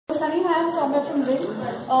Sunny, I am Soumya from Zing.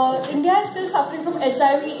 India is still suffering from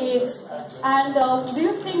HIV/AIDS, and do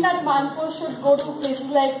you think that Manforce should go to places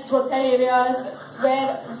like brothel areas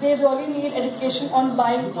where they really need education on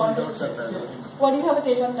buying condoms? What do you have a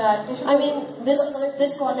take on that? I mean, this is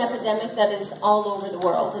an epidemic that is all over the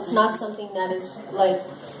world. It's not something that is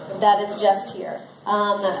just here.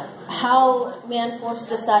 How Manforce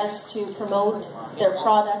decides to promote their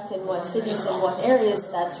product in what cities and what areas,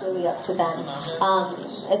 that's really up to them.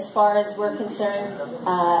 As far as we're concerned,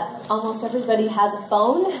 almost everybody has a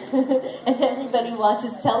phone and everybody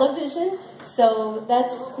watches television. So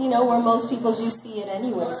that's, where most people do see it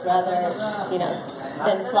anyways, rather,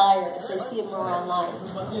 than flyers. They see it more online.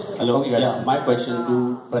 Hello, yes. My question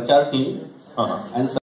to Prachar team and